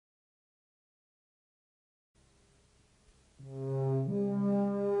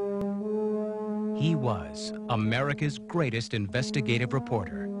He was America's greatest investigative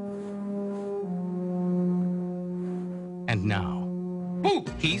reporter. And now, boop,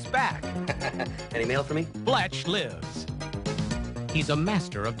 he's back. Any mail for me? Fletch lives. He's a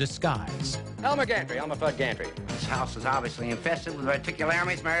master of disguise. Elmer Gantry, Elmer Fudd Gantry. This house is obviously infested with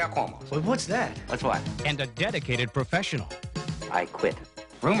reticularmies mariacomos. Well, what's that? What's what? And a dedicated professional. I quit.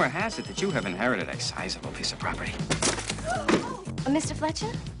 Rumor has it that you have inherited a sizable piece of property. Mr.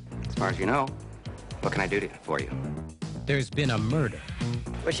 Fletcher? As far as you know, what can I do for you? There's been a murder.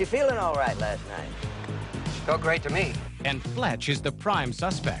 Was she feeling all right last night? She felt great to me. And Fletch is the prime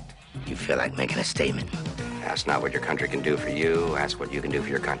suspect. You feel like making a statement? Ask not what your country can do for you, ask what you can do for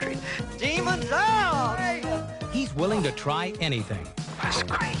your country. Demons out! He's willing to try anything. That's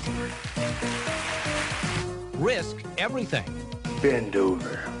great. Risk everything. Bend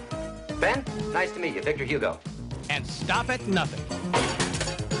over. Ben, nice to meet you. Victor Hugo. And stop at nothing.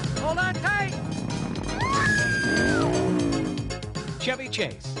 Hold on tight! Chevy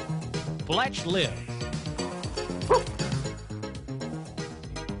Chase. Fletch lives.